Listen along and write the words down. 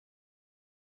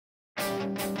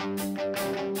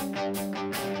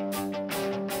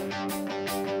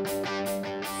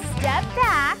Step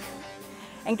back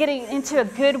and getting into a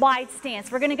good wide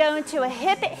stance. We're gonna go into a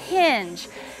hip hinge.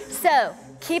 So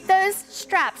keep those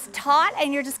straps taut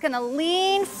and you're just gonna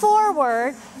lean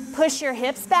forward, push your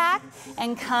hips back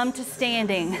and come to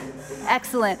standing.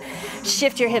 Excellent.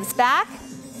 Shift your hips back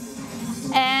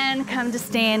and come to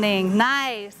standing.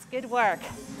 Nice, good work.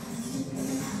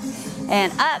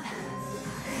 And up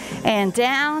and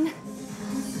down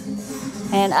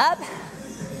and up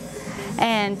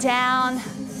and down.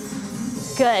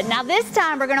 Good. Now this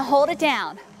time we're gonna hold it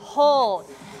down. Hold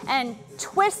and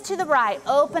twist to the right.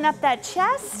 Open up that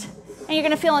chest and you're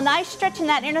gonna feel a nice stretch in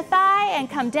that inner thigh and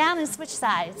come down and switch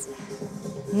sides.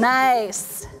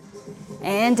 Nice.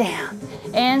 And down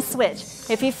and switch.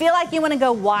 If you feel like you wanna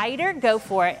go wider, go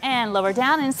for it. And lower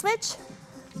down and switch.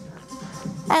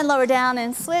 And lower down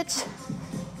and switch.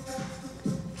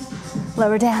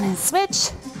 Lower down and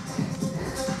switch.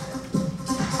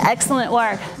 Excellent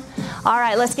work. All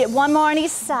right, let's get one more on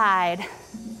each side.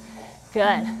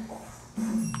 Good.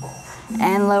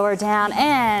 And lower down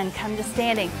and come to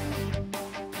standing.